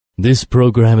This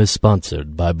program is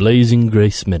sponsored by Blazing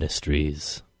Grace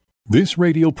Ministries. This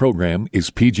radio program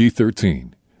is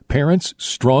PG-13. Parents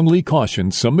strongly caution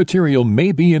some material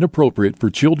may be inappropriate for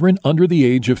children under the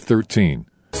age of 13.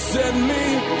 Set me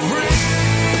free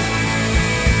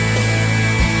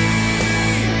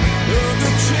of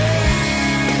the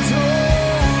chains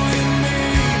holding me.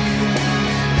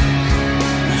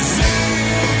 Is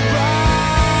anybody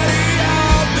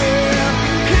out there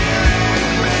hearing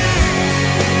me?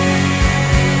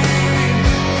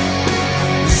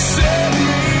 Set me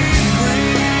free.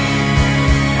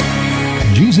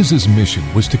 Jesus' mission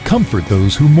was to comfort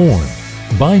those who mourn,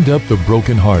 bind up the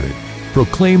brokenhearted,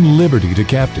 proclaim liberty to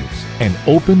captives, and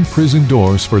open prison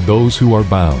doors for those who are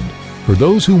bound. For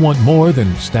those who want more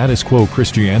than status quo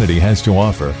Christianity has to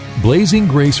offer, Blazing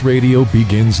Grace Radio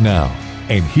begins now.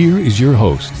 And here is your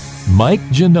host, Mike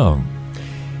Janung.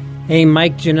 Hey,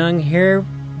 Mike Janung here.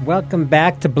 Welcome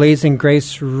back to Blazing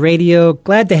Grace Radio.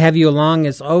 Glad to have you along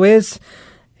as always.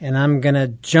 And I'm going to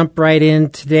jump right in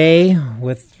today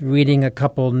with reading a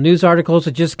couple news articles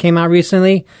that just came out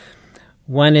recently.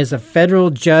 One is a federal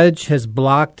judge has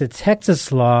blocked a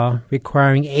Texas law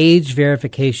requiring age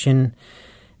verification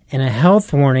and a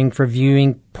health warning for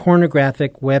viewing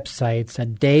pornographic websites a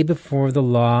day before the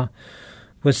law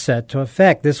was set to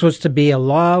effect. This was to be a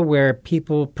law where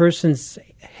persons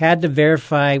had to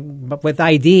verify with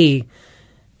ID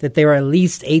that they were at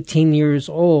least 18 years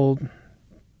old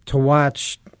to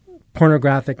watch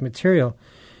pornographic material.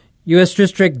 U.S.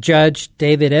 District Judge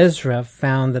David Ezra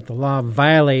found that the law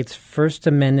violates First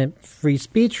Amendment free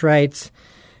speech rights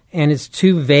and is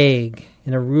too vague.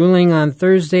 In a ruling on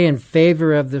Thursday in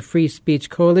favor of the Free Speech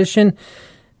Coalition,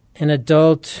 an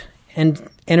adult and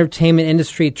entertainment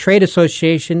industry trade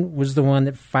association was the one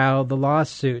that filed the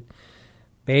lawsuit.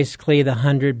 Basically, the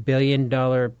 $100 billion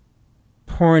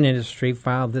porn industry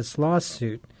filed this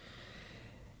lawsuit.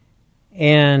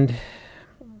 And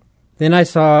then I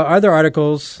saw other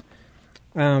articles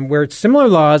where similar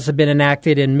laws have been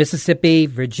enacted in Mississippi,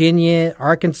 Virginia,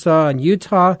 Arkansas, and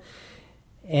Utah.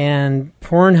 And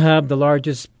Pornhub, the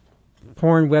largest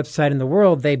porn website in the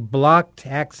world, they blocked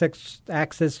access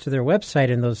to their website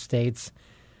in those states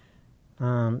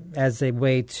as a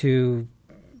way to,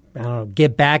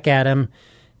 get back at them.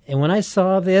 And when I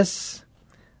saw this,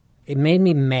 it made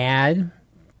me mad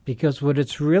because what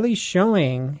it's really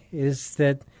showing is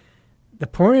that the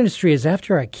porn industry is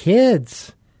after our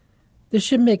kids. This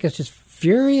should make us just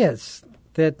furious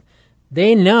that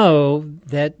they know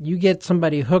that you get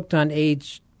somebody hooked on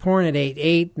age porn at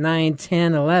 8, 9,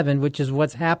 10, 11, which is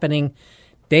what's happening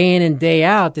day in and day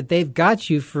out, that they've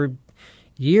got you for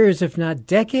years, if not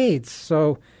decades.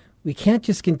 So we can't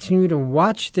just continue to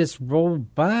watch this roll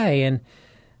by. And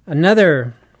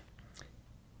another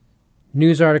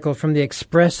news article from the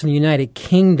Express in the United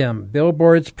Kingdom,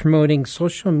 billboards promoting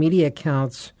social media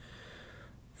accounts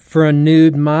for a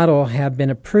nude model have been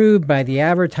approved by the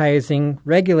advertising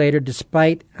regulator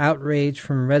despite outrage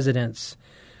from residents.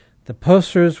 The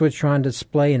posters, which are on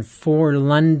display in 4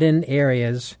 London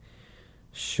areas,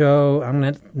 show, I'm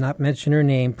going to not mention her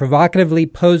name, provocatively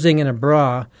posing in a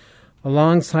bra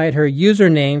alongside her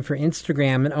username for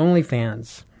Instagram and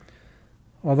OnlyFans.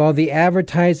 Although the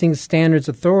Advertising Standards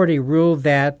Authority ruled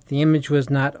that the image was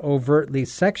not overtly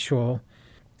sexual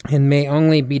and may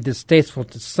only be distasteful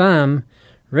to some,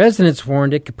 residents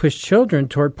warned it could push children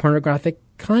toward pornographic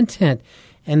content.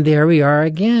 And there we are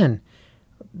again.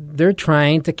 They're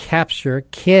trying to capture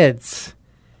kids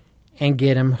and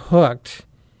get them hooked.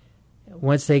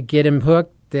 Once they get them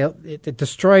hooked, it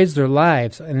destroys their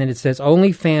lives. And then it says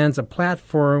OnlyFans, a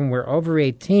platform where over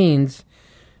 18s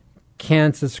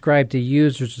can subscribe to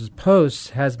users'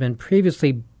 posts, has been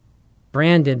previously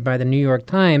branded by the New York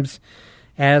Times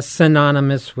as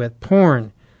synonymous with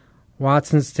porn.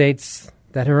 Watson states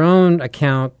that her own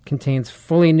account contains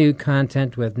fully nude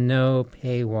content with no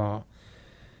paywall.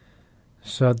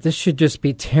 So this should just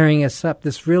be tearing us up,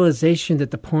 this realization that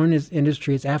the porn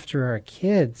industry is after our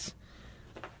kids.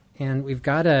 And we've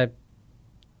got to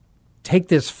take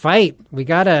this fight. We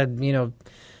got to,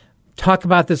 talk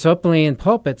about this openly in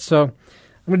pulpit. So I'm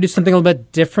going to do something a little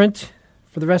bit different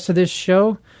for the rest of this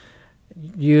show.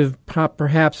 You've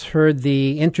perhaps heard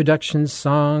the introduction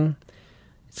song.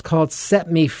 It's called Set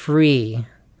Me Free.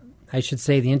 I should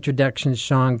say the introduction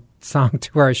song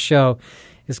to our show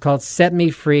is called Set Me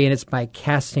Free, and it's by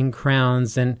Casting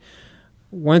Crowns. And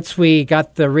once we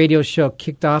got the radio show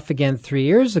kicked off again 3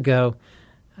 years ago,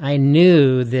 I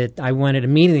knew that I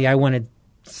wanted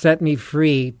Set Me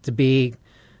Free to be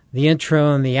the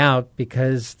intro and the out,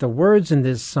 because the words in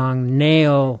this song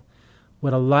nail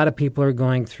what a lot of people are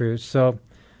going through. So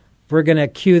we're going to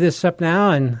cue this up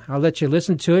now, and I'll let you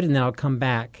listen to it, and then I'll come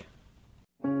back.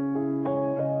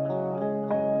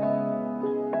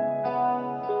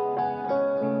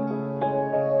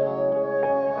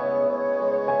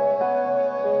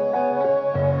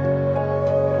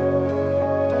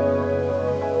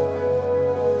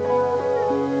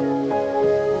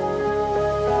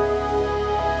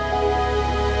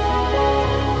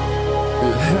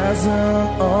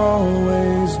 Hasn't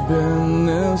always been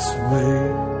this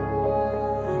way.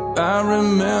 I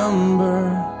remember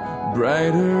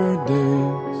brighter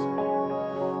days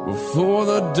before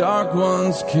the dark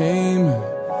ones came,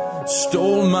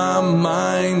 stole my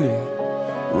mind,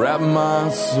 wrapped my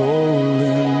soul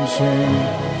in chains.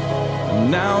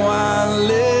 And now I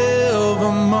live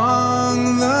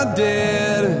among the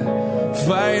dead,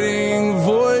 fighting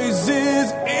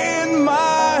voices in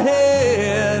my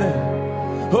head,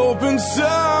 hoping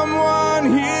someone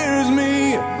hears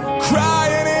me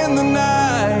crying in the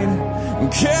night and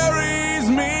carries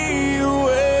me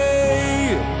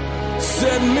away,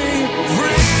 set me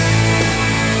free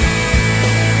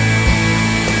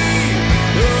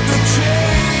of the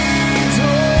chains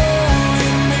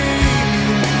holding me.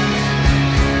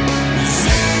 Is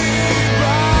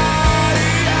anybody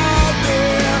out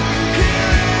there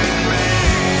hearing me?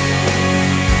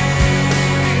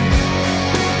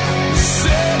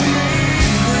 Set me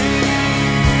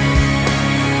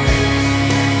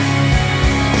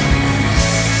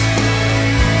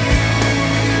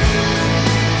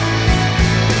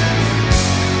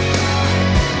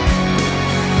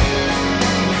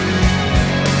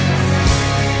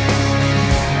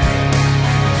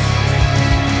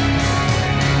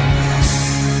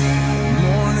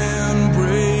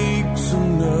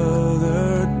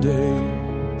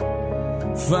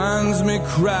finds me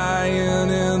crying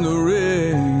in the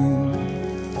rain,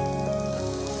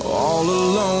 all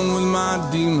alone with my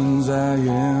demons I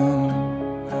am.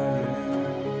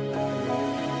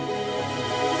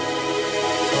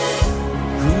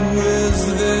 Who is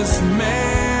this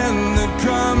man that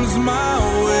comes my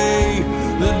way?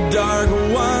 The dark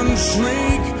ones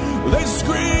shriek, they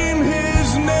scream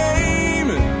his name.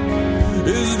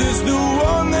 Is this the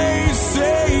one they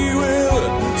say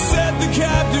will set the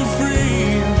captive free?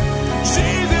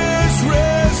 Jesus,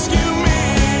 rescue me,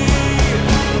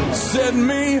 set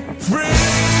me free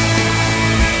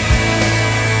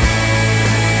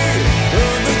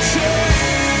of the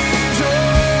chains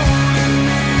holding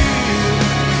me.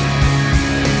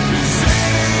 Is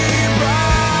anybody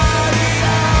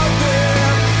out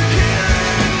there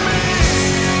hearing me?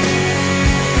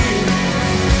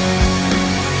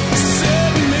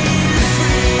 Set me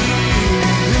free,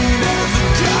 and as the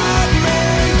God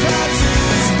man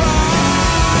passes by,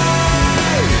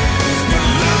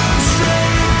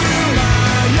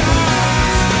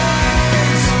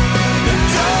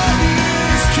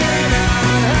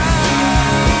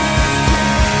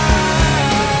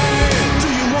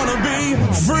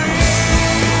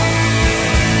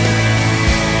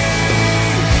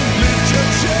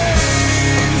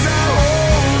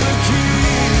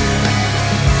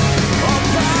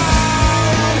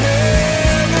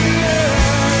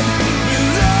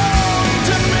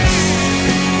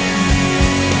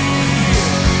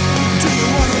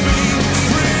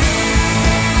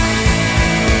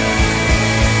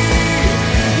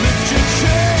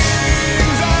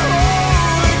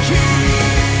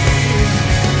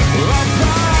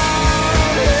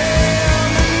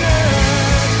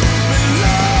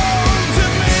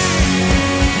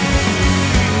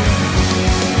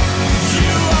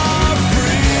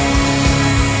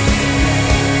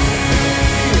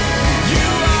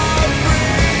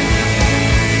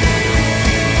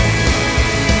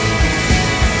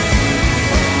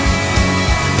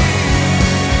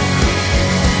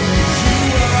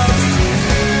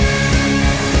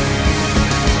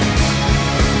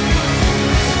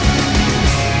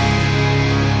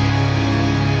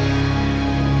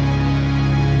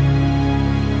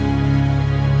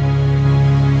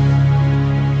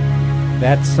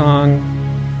 That song,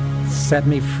 Set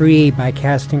Me Free by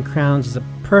Casting Crowns, is a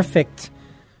perfect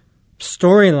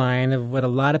storyline of what a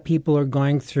lot of people are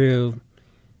going through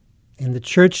in the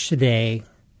church today.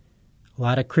 A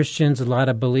lot of Christians, a lot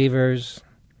of believers,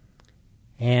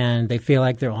 and they feel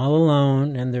like they're all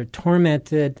alone and they're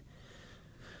tormented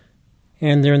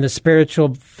and they're in the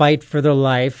spiritual fight for their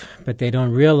life, but they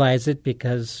don't realize it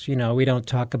because, you know, we don't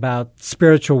talk about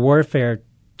spiritual warfare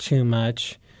too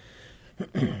much.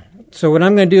 So what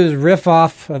I'm going to do is riff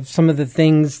off of some of the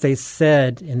things they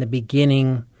said in the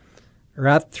beginning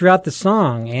or throughout the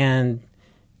song. And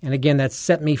again, that's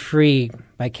Set Me Free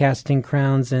by Casting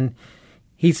Crowns. And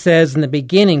He says in the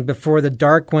beginning, before the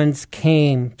dark ones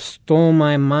came, stole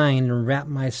my mind and wrapped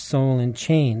my soul in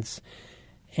chains.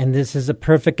 And this is a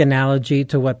perfect analogy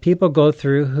to what people go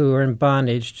through who are in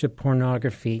bondage to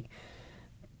pornography.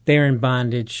 They're in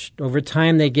bondage. Over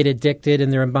time, they get addicted,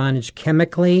 and they're in bondage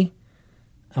chemically,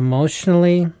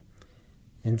 emotionally,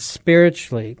 and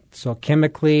spiritually. So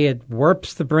chemically, it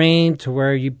warps the brain to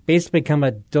where you basically become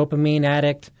a dopamine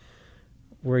addict,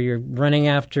 where you're running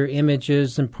after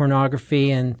images and pornography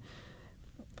and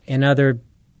other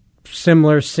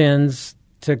similar sins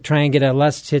to try and get a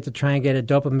lust hit, to try and get a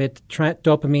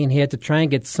dopamine hit, to try and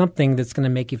get something that's going to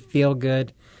make you feel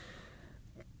good.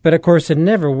 But, of course, it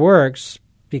never works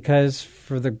because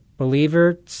for the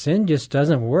believer, sin just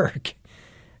doesn't work.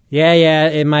 Yeah,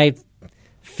 it might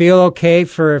feel okay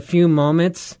for a few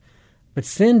moments, but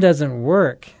sin doesn't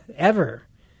work ever.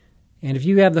 And if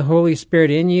you have the Holy Spirit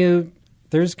in you,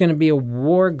 there's going to be a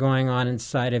war going on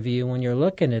inside of you when you're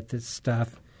looking at this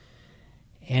stuff.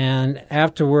 And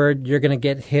afterward, you're going to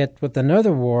get hit with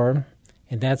another war,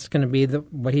 and that's going to be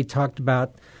what he talked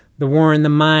about, the war in the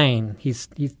mind.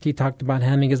 He talked about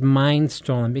having his mind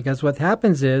stolen, because what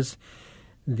happens is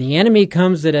the enemy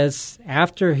comes at us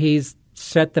after he's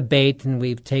set the bait and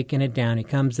we've taken it down. He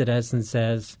comes at us and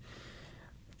says,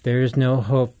 there's no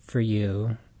hope for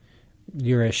you.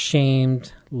 You're a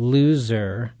shamed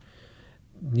loser.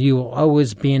 You will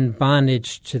always be in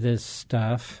bondage to this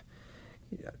stuff.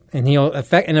 And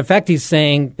in effect, he's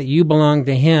saying that you belong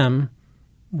to him,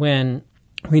 when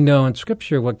we know in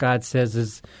Scripture what God says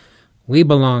is we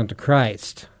belong to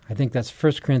Christ. I think that's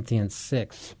 1 Corinthians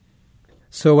 6.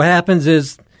 So what happens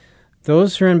is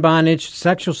those who are in bondage,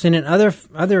 sexual sin, and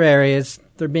other areas,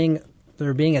 they're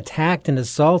being attacked and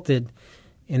assaulted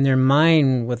in their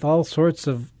mind with all sorts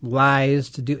of lies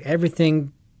to do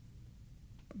everything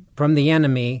from the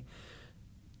enemy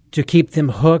to keep them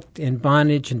hooked in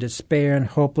bondage and despair and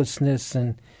hopelessness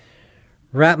and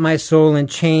wrap my soul in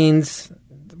chains.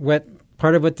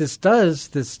 Part of what this does,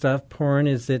 this stuff, porn,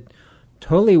 is it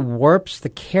totally warps the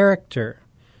character.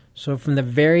 So from the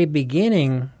very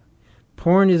beginning,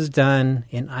 porn is done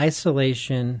in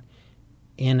isolation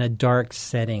in a dark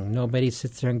setting. Nobody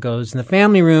sits there and goes in the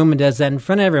family room and does that in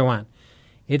front of everyone.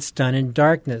 It's done in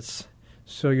darkness.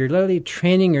 So you're literally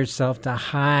training yourself to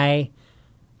hide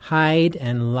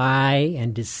and lie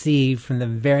and deceive from the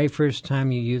very first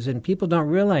time you use it. And people don't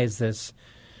realize this.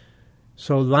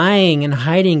 So lying and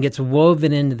hiding gets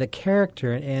woven into the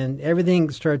character, and everything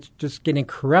starts just getting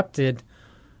corrupted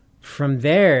from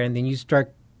there. And then you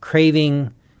start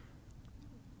craving,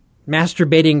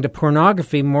 masturbating to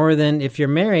pornography more than, if you're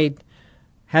married,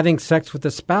 having sex with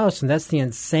a spouse. And that's the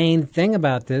insane thing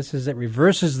about this, is it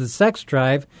reverses the sex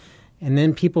drive. And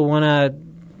then people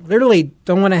literally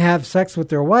don't want to have sex with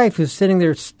their wife who's sitting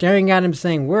there staring at him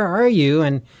saying, where are you?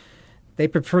 And they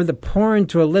prefer the porn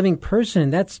to a living person.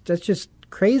 And that's just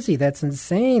crazy. That's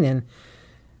insane. And,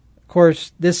 of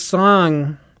course, this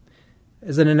song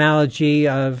is an analogy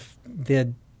of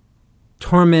the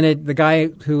guy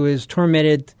who is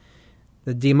tormented,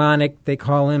 the demonic, they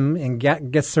call him, and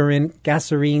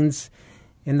Gazarenes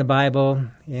in the Bible,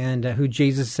 and who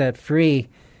Jesus set free.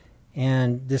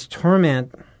 And this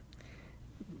torment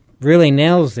really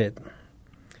nails it.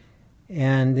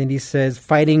 And then he says,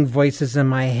 fighting voices in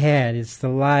my head. It's the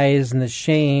lies and the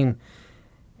shame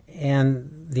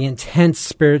and the intense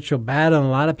spiritual battle. And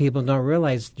a lot of people don't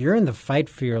realize you're in the fight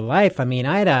for your life. I mean,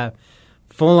 I had a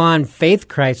full-on faith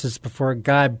crisis before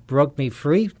God broke me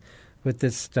free with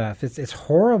this stuff. It's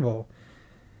horrible.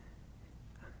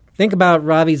 Think about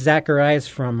Ravi Zacharias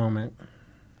for a moment.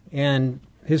 And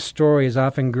his story has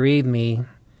often grieved me,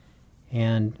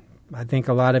 and I think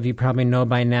a lot of you probably know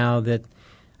by now that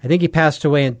I think he passed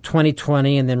away in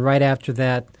 2020, and then right after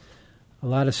that, a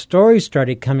lot of stories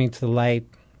started coming to the light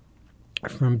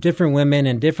from different women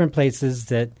in different places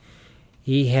that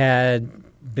he had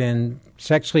been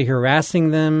sexually harassing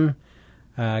them,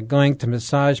 going to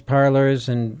massage parlors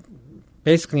and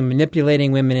basically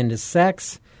manipulating women into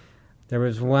sex. There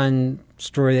was one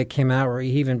story that came out where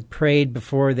he even prayed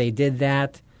before they did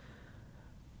that.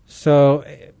 So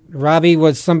Ravi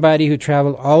was somebody who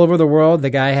traveled all over the world. The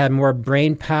guy had more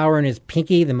brain power in his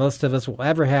pinky than most of us will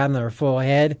ever have in our full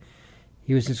head.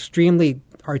 He was extremely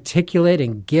articulate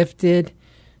and gifted,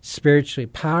 spiritually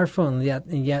powerful, and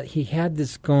yet he had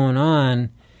this going on,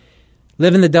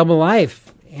 living the double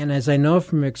life. And as I know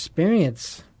from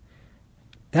experience,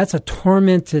 that's a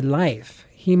tormented life.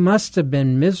 He must have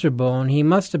been miserable, and he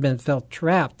must have been felt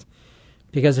trapped,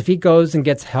 because if he goes and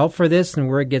gets help for this and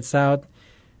word gets out,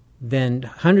 then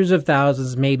hundreds of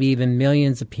thousands, maybe even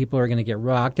millions of people are going to get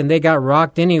rocked. And they got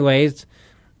rocked anyways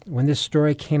when this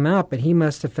story came out, but he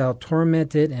must have felt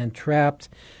tormented and trapped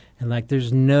and like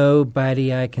there's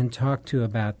nobody I can talk to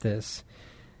about this.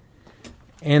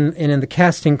 And in the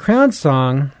Casting Crown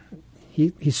song,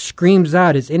 he screams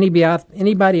out, is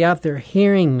anybody out there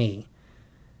hearing me?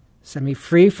 Set me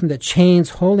free from the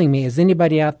chains holding me. Is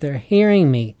anybody out there hearing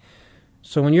me?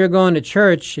 So when you're going to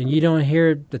church and you don't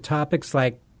hear the topics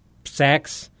like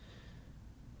sex,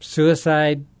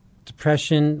 suicide,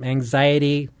 depression,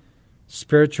 anxiety,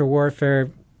 spiritual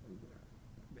warfare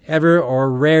ever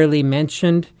or rarely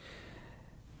mentioned,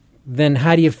 then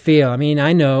how do you feel? I mean,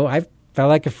 I know I felt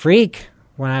like a freak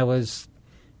when I was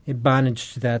in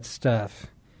bondage to that stuff.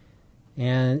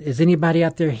 And is anybody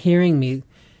out there hearing me?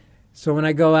 So when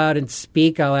I go out and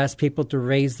speak, I'll ask people to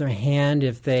raise their hand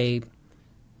if they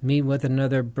meet with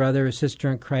another brother or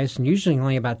sister in Christ, and usually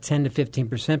only about 10 to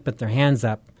 15% put their hands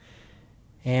up.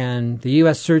 And the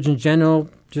U.S. Surgeon General,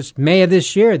 just May of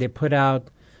this year, they put out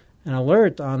an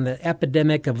alert on the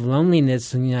epidemic of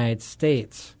loneliness in the United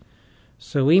States.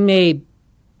 So we may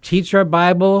teach our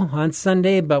Bible on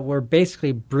Sunday, but we're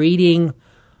basically breeding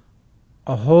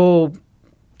a whole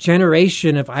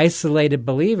generation of isolated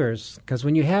believers. Because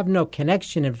when you have no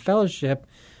connection and fellowship,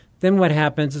 then what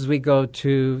happens is we go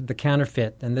to the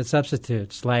counterfeit and the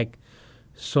substitutes like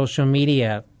social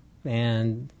media,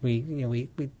 and we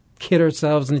kid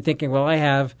ourselves into thinking, well, I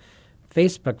have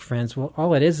Facebook friends. Well,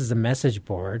 all it is a message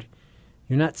board.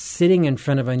 You're not sitting in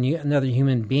front of another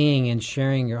human being and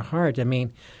sharing your heart. I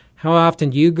mean, how often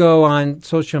do you go on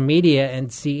social media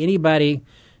and see anybody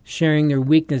sharing their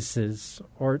weaknesses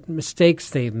or mistakes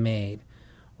they've made,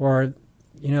 or,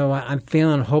 I'm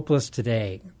feeling hopeless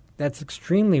today? That's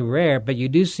extremely rare, but you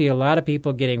do see a lot of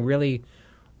people getting really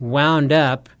wound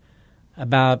up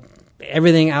about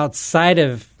everything outside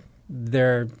of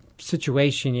their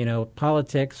situation,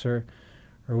 politics or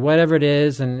whatever it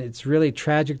is, and it's really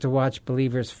tragic to watch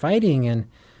believers fighting. And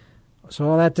so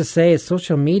all that to say is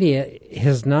social media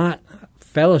is not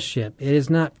fellowship. It is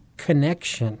not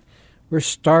connection. We're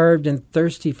starved and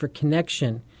thirsty for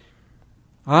connection.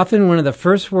 Often one of the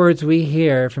first words we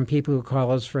hear from people who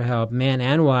call us for help, men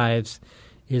and wives,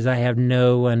 is, I have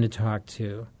no one to talk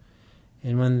to.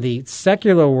 And when the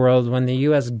secular world, when the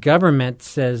U.S. government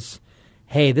says,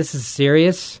 hey, this is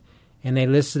serious, and they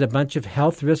listed a bunch of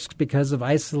health risks because of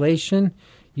isolation,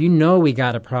 we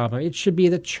got a problem. It should be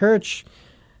the church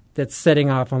that's setting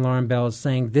off alarm bells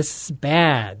saying, this is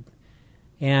bad.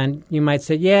 And you might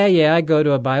say, yeah, I go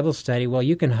to a Bible study. Well,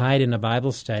 you can hide in a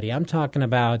Bible study. I'm talking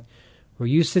about where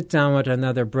you sit down with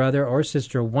another brother or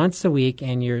sister once a week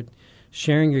and you're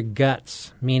sharing your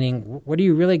guts, meaning what are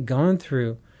you really going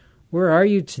through? Where are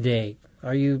you today?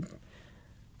 Are you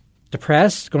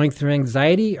depressed, going through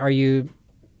anxiety? Are you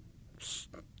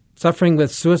suffering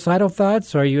with suicidal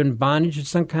thoughts? Are you in bondage to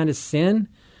some kind of sin?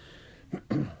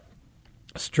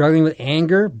 Struggling with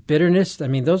anger, bitterness? I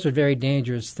mean, those are very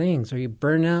dangerous things. Are you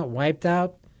burned out, wiped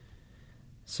out?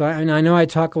 So I know I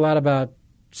talk a lot about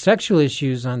sexual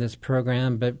issues on this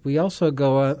program, but we also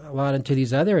go a lot into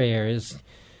these other areas.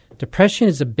 Depression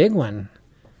is a big one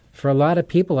for a lot of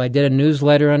people. I did a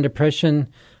newsletter on depression,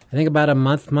 I think about a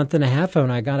month and a half ago,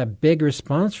 and I got a big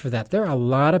response for that. There are a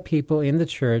lot of people in the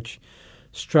church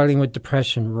struggling with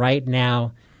depression right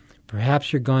now.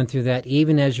 Perhaps you're going through that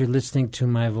even as you're listening to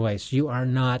my voice. You are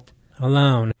not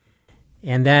alone.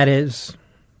 And that is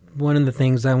one of the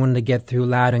things I wanted to get through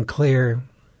loud and clear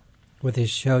with this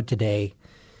show today,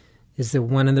 is that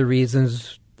one of the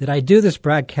reasons that I do this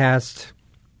broadcast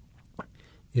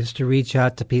is to reach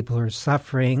out to people who are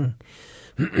suffering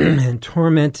and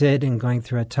tormented and going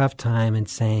through a tough time and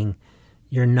saying,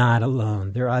 you're not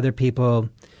alone. There are other people,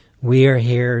 we are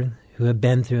here, who have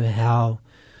been through hell,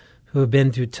 who have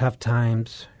been through tough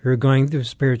times, who are going through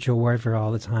spiritual warfare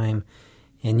all the time,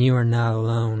 and you are not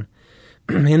alone.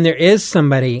 And there is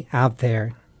somebody out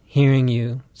there hearing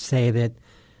you say that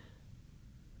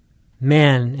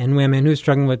men and women who are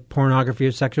struggling with pornography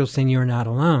or sexual sin, you are not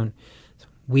alone.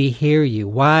 We hear you.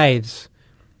 Wives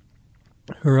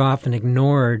who are often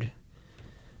ignored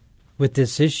with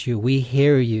this issue, we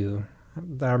hear you.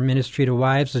 Our ministry to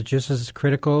wives is just as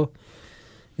critical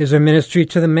as our ministry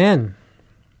to the men.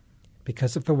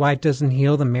 Because if the wife doesn't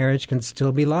heal, the marriage can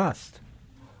still be lost.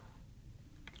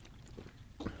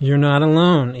 You're not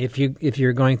alone. If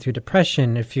you're going through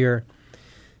depression, if you're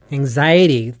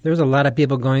anxiety, there's a lot of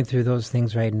people going through those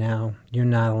things right now. You're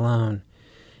not alone.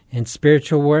 And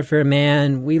spiritual warfare,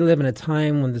 man, we live in a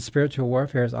time when the spiritual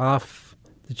warfare is off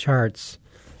the charts.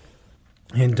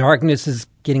 And darkness is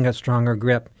getting a stronger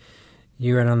grip.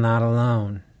 You are not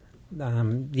alone.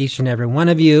 Each and every one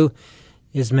of you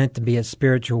is meant to be a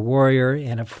spiritual warrior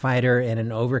and a fighter and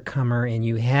an overcomer, and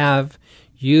you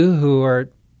who are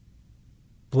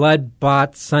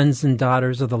blood-bought sons and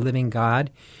daughters of the living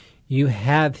God, you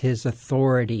have his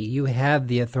authority. You have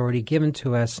the authority given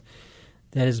to us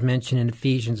that is mentioned in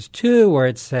Ephesians 2, where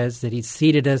it says that he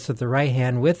seated us at the right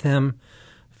hand with him,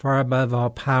 far above all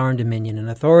power and dominion and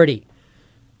authority.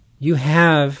 You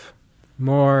have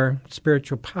more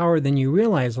spiritual power than you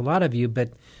realize, a lot of you,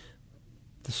 but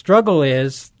the struggle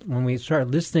is when we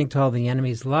start listening to all the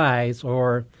enemy's lies,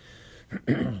 or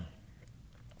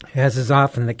as is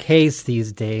often the case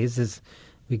these days, is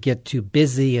we get too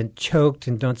busy and choked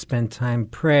and don't spend time in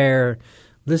prayer,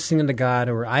 listening to God,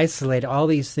 or isolate. All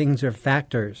these things are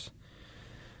factors.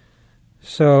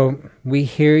 So we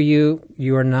hear you.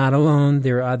 You are not alone.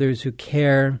 There are others who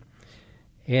care.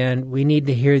 And we need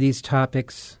to hear these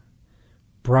topics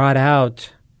brought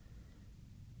out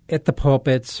at the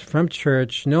pulpits from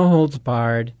church, no holds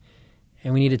barred.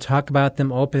 And we need to talk about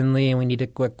them openly, and we need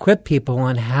to equip people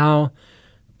on how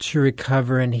to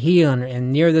recover and heal.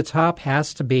 And near the top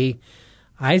has to be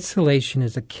isolation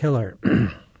is a killer.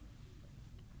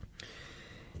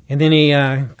 And then he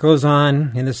goes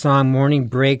on in the song, morning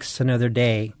breaks another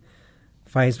day,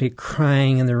 finds me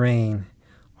crying in the rain.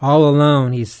 All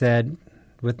alone, he said,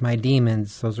 with my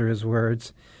demons, those are his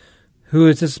words. Who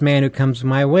is this man who comes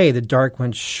my way? The dark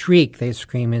ones shriek, they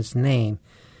scream his name.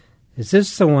 Is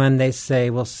this the one, they say,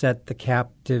 will set the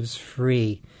captives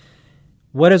free?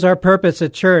 What is our purpose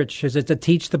at church? Is it to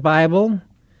teach the Bible?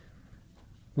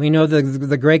 We know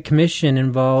the Great Commission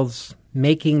involves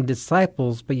making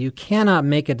disciples, but you cannot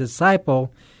make a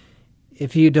disciple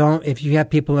if you have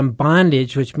people in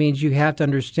bondage, which means you have to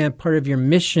understand part of your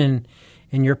mission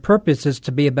and your purpose is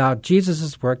to be about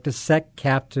Jesus' work to set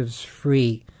captives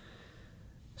free.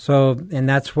 So, and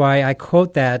that's why I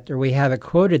quote that, or we have it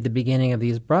quoted at the beginning of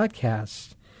these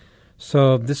broadcasts.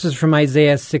 So this is from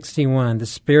Isaiah 61. The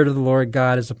Spirit of the Lord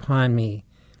God is upon me,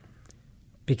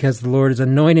 because the Lord has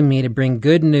anointed me to bring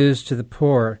good news to the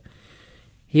poor.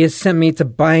 He has sent me to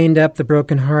bind up the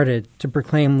brokenhearted, to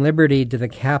proclaim liberty to the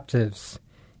captives,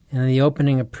 and the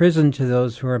opening of prison to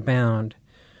those who are bound,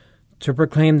 to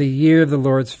proclaim the year of the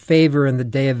Lord's favor and the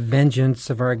day of vengeance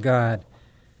of our God,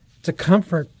 to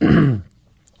comfort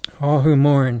all who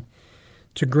mourn,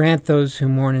 to grant those who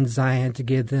mourn in Zion, to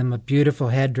give them a beautiful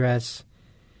headdress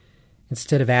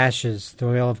instead of ashes, the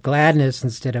oil of gladness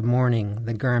instead of mourning,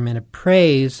 the garment of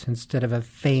praise instead of a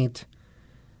faint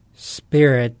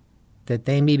spirit, that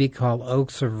they may be called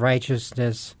oaks of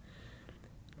righteousness,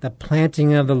 the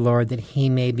planting of the Lord, that he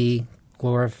may be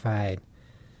glorified.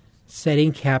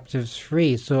 Setting captives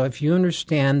free. So if you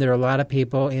understand there are a lot of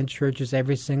people in churches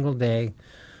every single day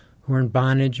who are in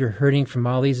bondage or hurting from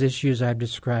all these issues I've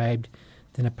described,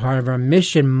 then a part of our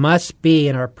mission must be,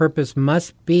 and our purpose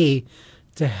must be,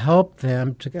 to help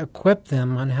them, to equip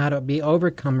them on how to be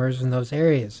overcomers in those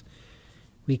areas.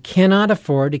 We cannot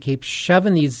afford to keep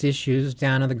shoving these issues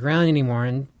down on the ground anymore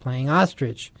and playing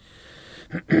ostrich.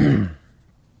 And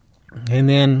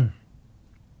then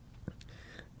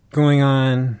going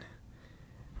on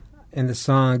in the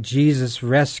song, Jesus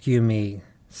rescue me,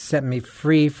 set me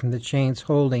free from the chains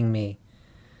holding me.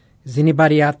 Is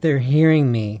anybody out there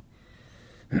hearing me?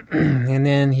 And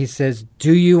then he says,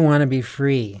 do you want to be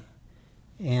free?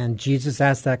 And Jesus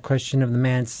asked that question of the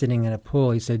man sitting in a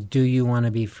pool. He said, do you want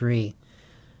to be free?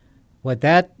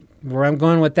 Where I'm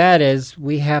going with that is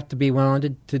we have to be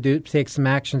willing to take some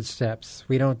action steps.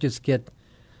 We don't just get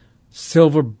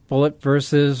silver bullet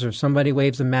verses or somebody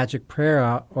waves a magic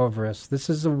prayer over us. This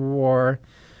is a war,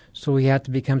 so we have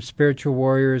to become spiritual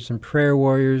warriors and prayer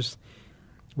warriors.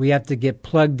 We have to get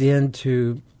plugged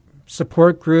into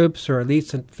support groups or at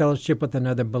least in fellowship with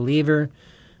another believer.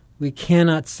 We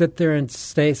cannot sit there and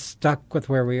stay stuck with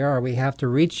where we are. We have to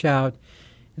reach out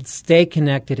and stay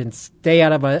connected and stay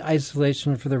out of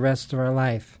isolation for the rest of our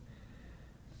life.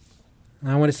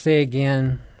 I want to say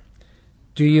again,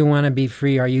 do you want to be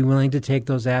free? Are you willing to take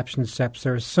those action steps?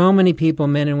 There are so many people,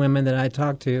 men and women, that I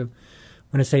talk to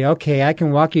when I say, okay, I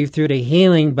can walk you through to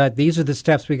healing, but these are the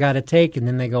steps we got to take, and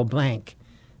then they go blank.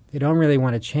 They don't really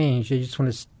want to change. They just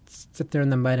want to sit there in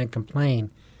the mud and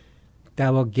complain.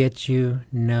 That will get you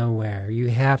nowhere. You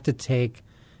have to take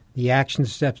the action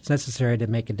steps necessary to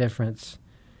make a difference.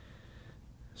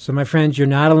 So, my friends, you're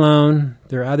not alone.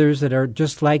 There are others that are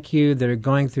just like you, that are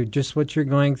going through just what you're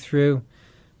going through.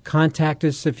 Contact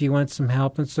us if you want some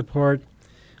help and support.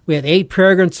 We have 8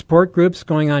 prayer and support groups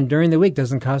going on during the week.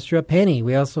 Doesn't cost you a penny.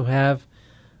 We also have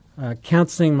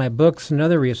counseling, my books, and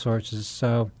other resources.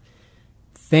 So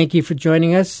thank you for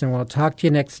joining us, and we'll talk to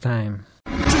you next time.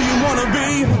 Do you want to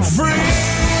be free?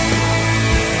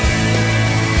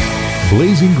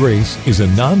 Blazing Grace is a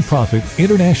non-profit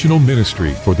international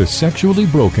ministry for the sexually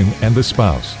broken and the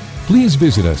spouse. Please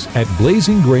visit us at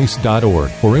blazinggrace.org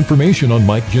for information on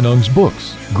Mike Janung's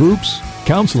books, groups,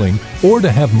 counseling, or to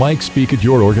have Mike speak at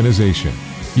your organization.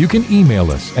 You can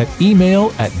email us at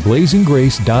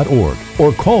email@blazinggrace.org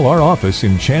or call our office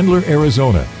in Chandler,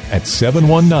 Arizona at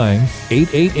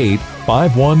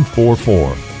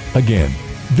 719-888-5144. Again,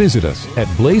 visit us at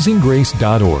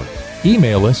blazinggrace.org.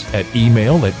 Email us at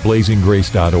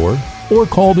email@blazinggrace.org or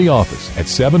call the office at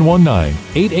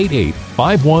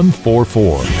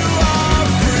 719-888-5144.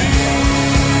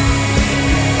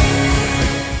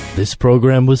 This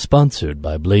program was sponsored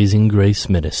by Blazing Grace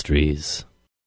Ministries.